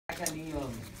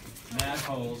Mad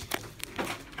holes.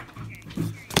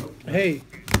 Hey.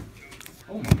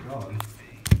 Oh my god.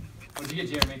 What'd you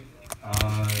get, Jeremy?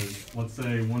 Let's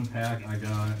say 1 pack, I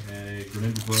got a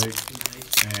Greninja Break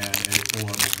and a full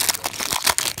on regular.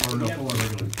 Or no, full on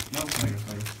regular. No,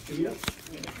 mega.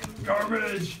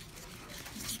 Garbage!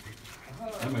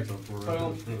 That makes up for it.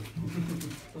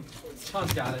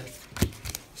 Sean's got it.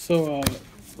 So,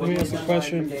 let me ask a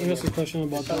question. Let me ask a question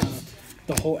about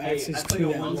the whole access to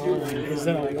that line. Is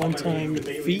that a one-time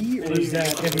fee or is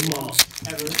that every month?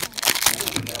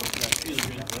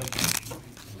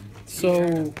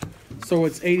 So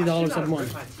it's $80 a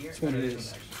month. That's what it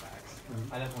is.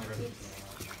 I definitely read it.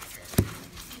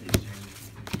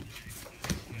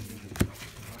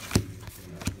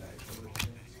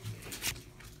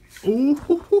 Ooh.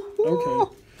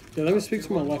 Okay. Yeah, let me speak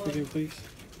to my wife again, please.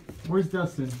 Where's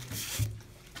Dustin?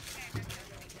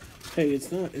 Hey,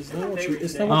 it's not what you.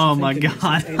 It's not Oh what you my think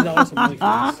god. It is. It's $8 a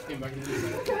month.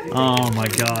 Oh my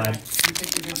god.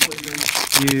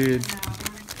 Dude.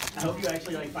 I hope you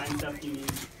actually like find stuff you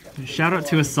need. Shout out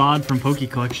to Assad from Poke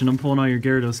Collection. I'm pulling all your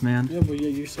Gyarados, man. Yeah, but yeah,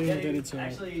 you're saying that it's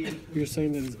you're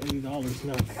saying that it's $80,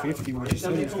 not $50. What you If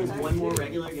somebody said pulls is one more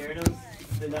regular Gyarados,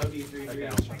 then that would be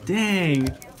 $3.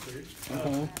 Dang.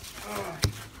 okay.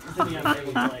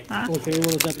 Like, Okay,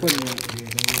 what does that put in?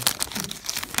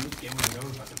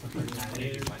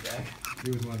 He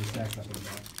was one of the stacks up in the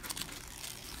back.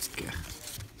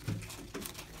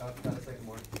 Got a second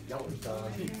more. Yellow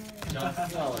dog. You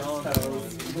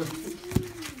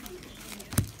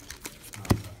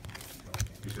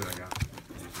said I got.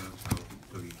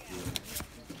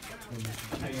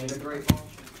 I need a great ball.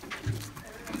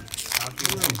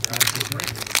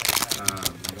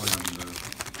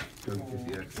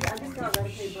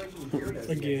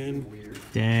 Again.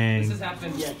 Dang. This has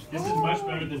happened. yeah, This is much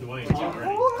better than Dwayne's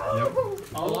already.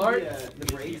 all of the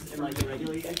breaks and like the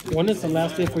regular extras. When is the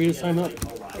last day for you to sign up?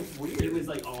 It was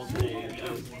like all day. It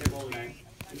was the whole night.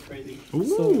 It's crazy.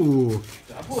 Ooh.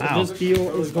 Wow. This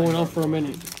deal is going on for a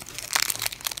minute.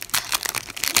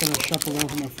 Can I shop around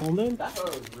for my phone then? I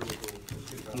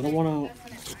don't want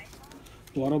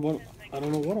to. Well, I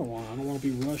don't know what I want. I don't want to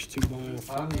be rushed to buy a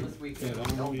phone. Yeah, I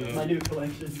don't know yet. My new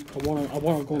collection. I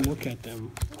want to go look at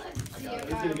them.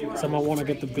 Some I want to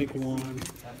get the big one.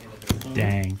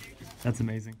 Dang. That's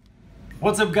amazing.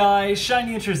 What's up, guys?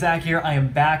 shinyhunterzach here. I am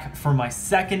back for my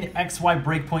second XY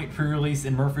BreakPoint pre-release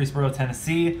in Murfreesboro,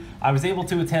 Tennessee. I was able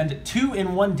to attend 2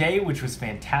 in 1 day, which was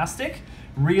fantastic.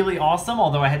 Really awesome,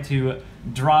 although I had to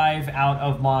drive out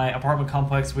of my apartment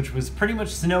complex, which was pretty much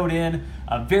snowed in.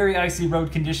 Very icy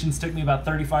road conditions. Took me about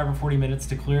 35 or 40 minutes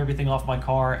to clear everything off my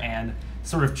car and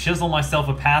sort of chisel myself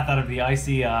a path out of the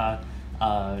icy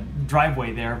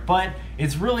driveway there. But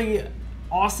it's really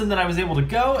awesome that I was able to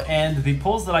go, and the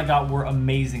pulls that I got were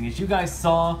amazing. As you guys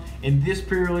saw in this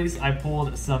pre-release, I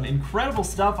pulled some incredible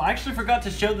stuff. I actually forgot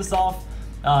to show this off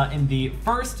in the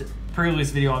first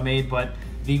pre-release video I made, but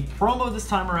the promo this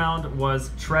time around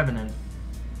was Trevenant,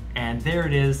 and there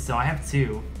it is. So I have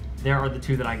 2. There are the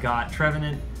 2 that I got.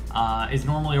 Trevenant is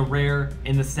normally a rare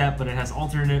in the set, but it has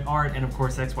alternate art, and of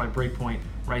course XY BreakPoint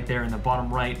right there in the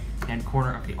bottom right hand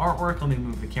corner of the artwork. Let me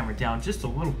move the camera down just a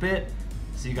little bit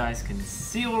so you guys can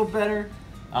see a little better.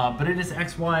 But it is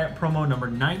XY promo number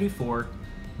 94.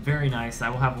 Very nice. I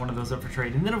will have one of those up for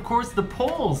trade. And then of course the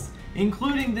pulls,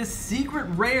 including this secret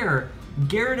rare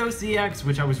Gyarados EX,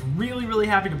 which I was really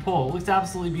happy to pull. It looks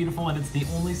absolutely beautiful, and it's the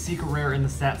only secret rare in the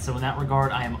set, so in that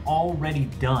regard I am already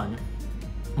done,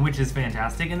 which is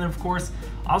fantastic. And then of course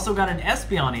I also got an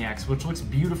Espeon EX, which looks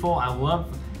beautiful. I love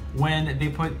when they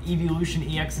put Evolution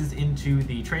EXs into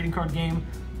the trading card game,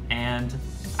 and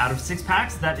out of 6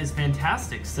 packs, that is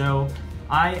fantastic. So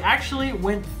I actually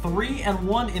went 3 and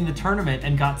 1 in the tournament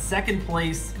and got 2nd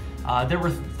place. There were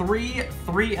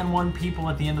 3 and 1 people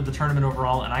at the end of the tournament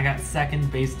overall, and I got 2nd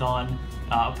based on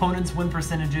opponents' win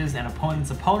percentages and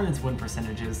opponents' win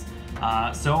percentages.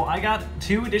 So I got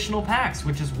 2 additional packs,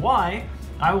 which is why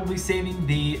I will be saving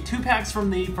the 2 packs from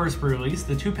the first pre-release,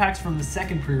 the 2 packs from the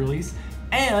second pre-release,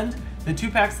 and the 2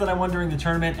 packs that I won during the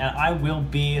tournament, and I will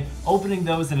be opening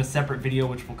those in a separate video,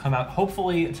 which will come out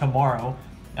hopefully tomorrow.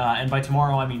 And by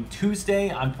tomorrow, I mean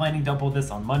Tuesday. I'm planning to upload this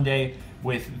on Monday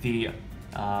with the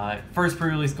first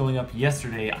pre-release going up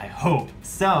yesterday, I hope.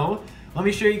 So let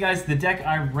me show you guys the deck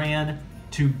I ran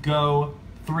to go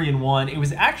 3 and 1. It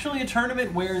was actually a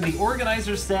tournament where the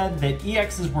organizer said that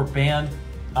EXs were banned.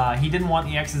 He didn't want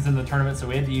EXs in the tournament, so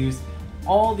we had to use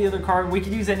all the other cards. We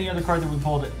could use any other card that we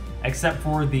pulled except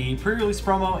for the pre-release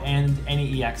promo and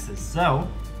any EXs. So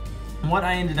what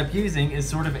I ended up using is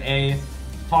sort of a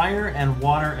fire and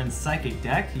water and psychic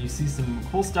deck. You see some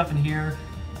cool stuff in here.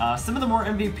 Some of the more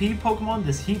MVP Pokemon,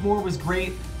 this Heatmore was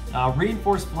great.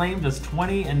 Reinforced Flame does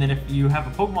 20, and then if you have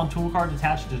a Pokemon tool card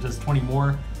attached, it does 20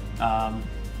 more.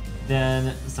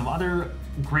 Then some other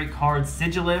great cards.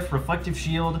 Sigilif, Reflective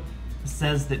Shield,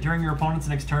 says that during your opponent's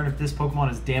next turn, if this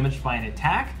Pokemon is damaged by an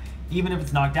attack, even if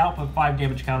it's knocked out, put 5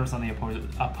 damage counters on the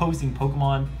opposing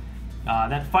Pokemon.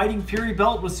 That Fighting Fury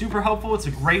Belt was super helpful. It's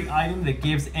a great item that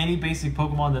gives any basic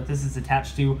Pokemon that this is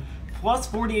attached to plus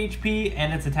 40 HP,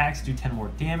 and its attacks do 10 more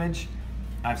damage.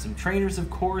 I have some trainers,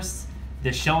 of course.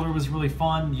 The Shelter was really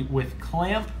fun with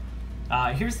Clamp.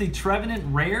 Here's the Trevenant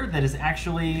Rare that is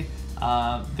actually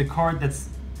the card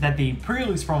that the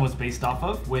pre-release from was based off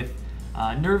of, with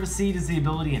Nervous Seed is the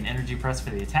ability and Energy Press for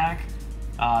the attack.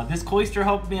 This Cloyster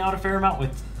helped me out a fair amount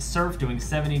with Surf doing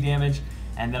 70 damage.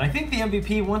 And then I think the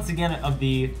MVP, once again, of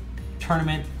the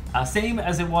tournament, same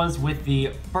as it was with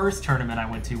the first tournament I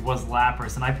went to, was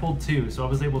Lapras, and I pulled 2, so I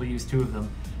was able to use 2 of them.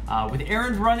 With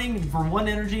Errand Running, for 1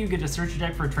 energy, you get to search your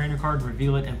deck for a trainer card,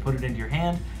 reveal it, and put it into your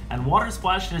hand. And Water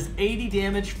Splash does 80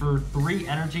 damage for 3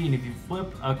 energy, and if you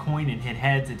flip a coin and hit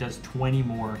heads, it does 20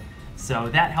 more. So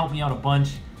that helped me out a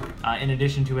bunch, in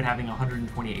addition to it having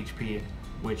 120 HP,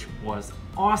 which was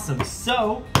awesome.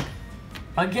 So,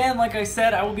 again, like I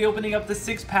said, I will be opening up the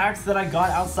 6 packs that I got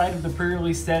outside of the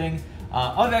pre-release setting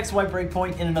of XY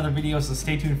Breakpoint in another video, so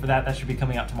stay tuned for that. That should be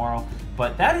coming out tomorrow.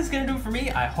 But that is going to do it for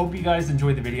me. I hope you guys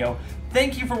enjoyed the video.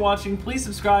 Thank you for watching. Please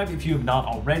subscribe if you have not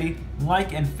already.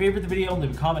 Like and favorite the video,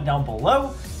 leave a comment down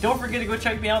below. Don't forget to go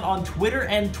check me out on Twitter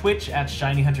and Twitch at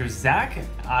shinyhunterzach.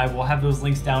 I will have those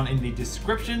links down in the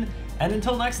description. And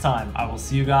until next time, I will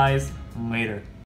see you guys later.